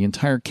issue in the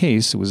entire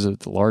case, it was a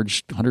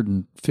large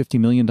 $150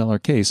 million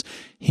case,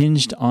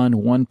 hinged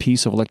on one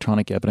piece of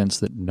electronic evidence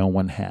that no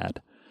one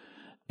had.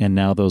 And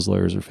now those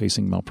lawyers are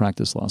facing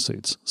malpractice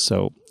lawsuits.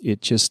 So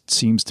it just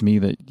seems to me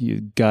that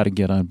you got to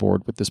get on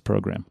board with this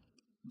program.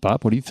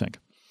 Bob, what do you think?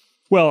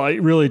 Well,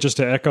 really, just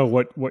to echo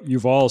what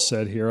you've all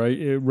said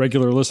here,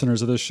 regular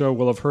listeners of this show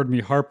will have heard me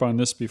harp on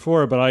this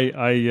before, but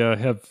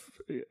I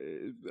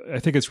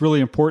think it's really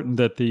important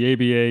that the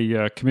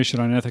ABA Commission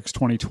on Ethics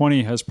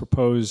 2020 has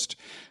proposed,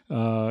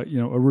 a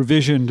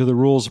revision to the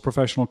rules of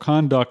professional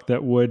conduct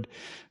that would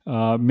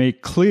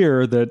make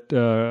clear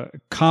that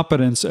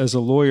competence as a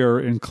lawyer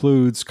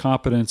includes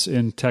competence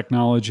in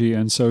technology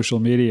and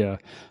social media.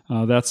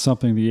 That's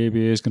something the ABA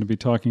is going to be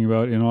talking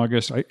about in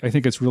August. I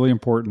think it's really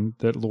important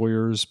that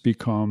lawyers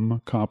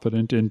become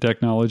competent in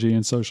technology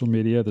and social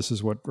media. This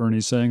is what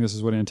Ernie's saying. This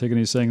is what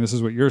Antigone's saying. This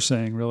is what you're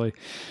saying, really.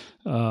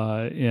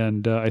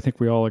 And I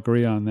think we all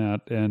agree on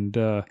that. And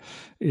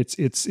it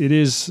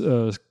is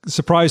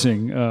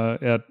surprising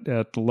at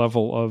the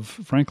level of,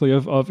 frankly,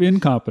 of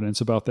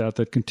incompetence about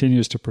that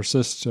continues to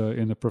persist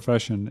in the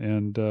profession.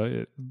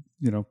 And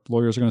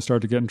lawyers are going to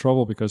start to get in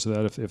trouble because of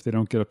that if they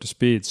don't get up to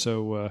speed.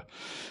 So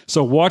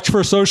watch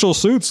for social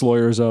suits,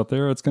 lawyers out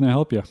there. It's going to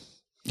help you.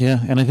 Yeah,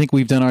 and I think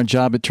we've done our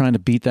job at trying to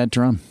beat that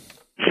drum.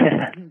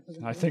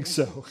 I think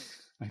so.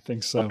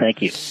 Well,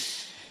 thank you.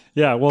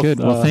 Yeah, well, good.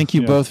 Well, thank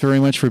you both very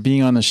much for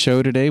being on the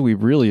show today. We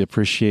really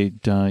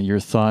appreciate your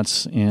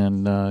thoughts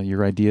and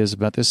your ideas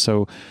about this.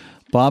 So,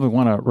 Bob, I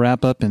want to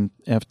wrap up, and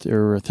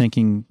after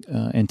thanking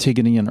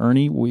Antigone and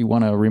Ernie, we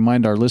want to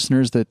remind our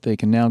listeners that they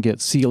can now get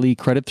CLE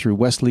credit through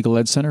West Legal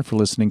Ed Center for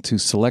listening to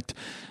select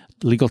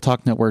Legal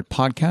Talk Network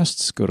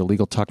podcasts. Go to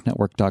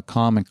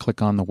LegalTalkNetwork.com and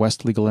click on the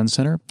West Legal Ed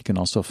Center. You can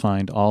also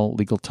find all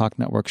Legal Talk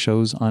Network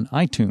shows on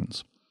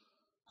iTunes.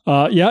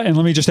 And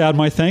let me just add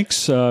my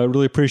thanks.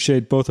 Really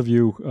appreciate both of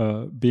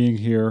you being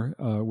here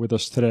with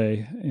us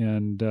today.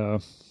 And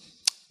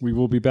we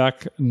will be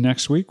back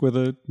next week with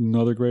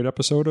another great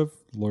episode of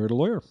Lawyer to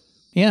Lawyer.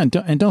 Yeah,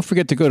 and don't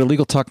forget to go to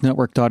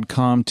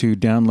LegalTalkNetwork.com to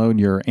download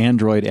your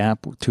Android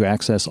app to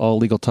access all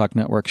Legal Talk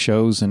Network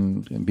shows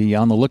and be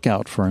on the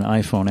lookout for an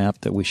iPhone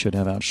app that we should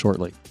have out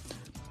shortly.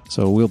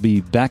 So we'll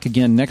be back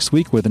again next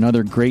week with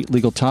another great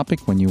legal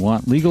topic. When you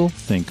want legal,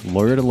 think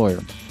Lawyer to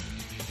Lawyer.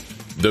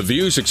 The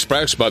views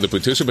expressed by the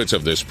participants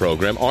of this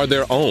program are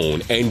their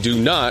own and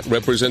do not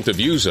represent the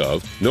views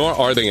of, nor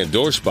are they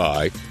endorsed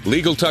by,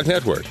 Legal Talk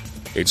Network,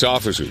 its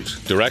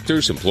officers,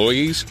 directors,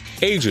 employees,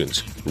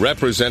 agents,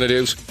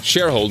 representatives,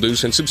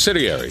 shareholders, and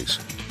subsidiaries.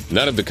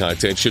 None of the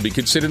content should be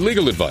considered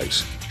legal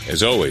advice.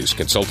 As always,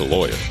 consult a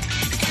lawyer.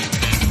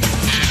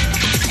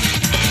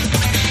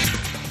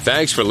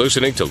 Thanks for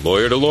listening to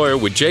Lawyer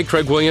with J.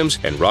 Craig Williams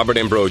and Robert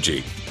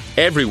Ambrogi.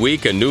 Every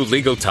week, a new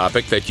legal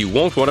topic that you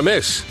won't want to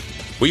miss.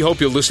 We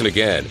hope you'll listen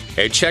again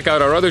and check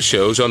out our other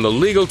shows on the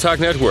Legal Talk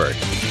Network.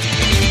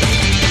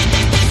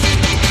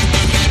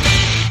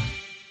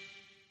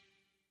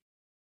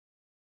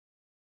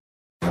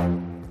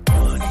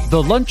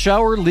 The Lunch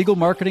Hour Legal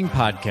Marketing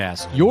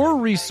Podcast, your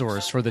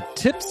resource for the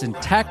tips and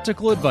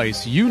tactical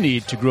advice you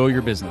need to grow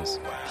your business.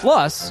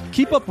 Plus,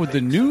 keep up with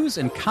the news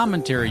and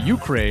commentary you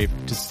crave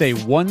to stay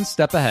one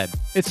step ahead.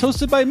 It's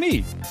hosted by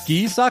me,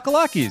 Guy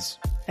Sakalakis.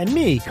 And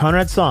me,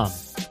 Conrad Som.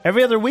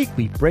 Every other week,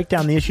 we break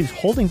down the issues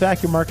holding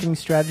back your marketing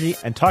strategy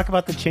and talk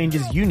about the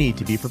changes you need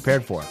to be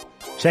prepared for.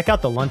 Check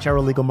out the Lunch Hour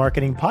Legal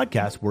Marketing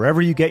Podcast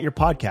wherever you get your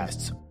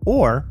podcasts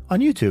or on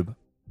YouTube.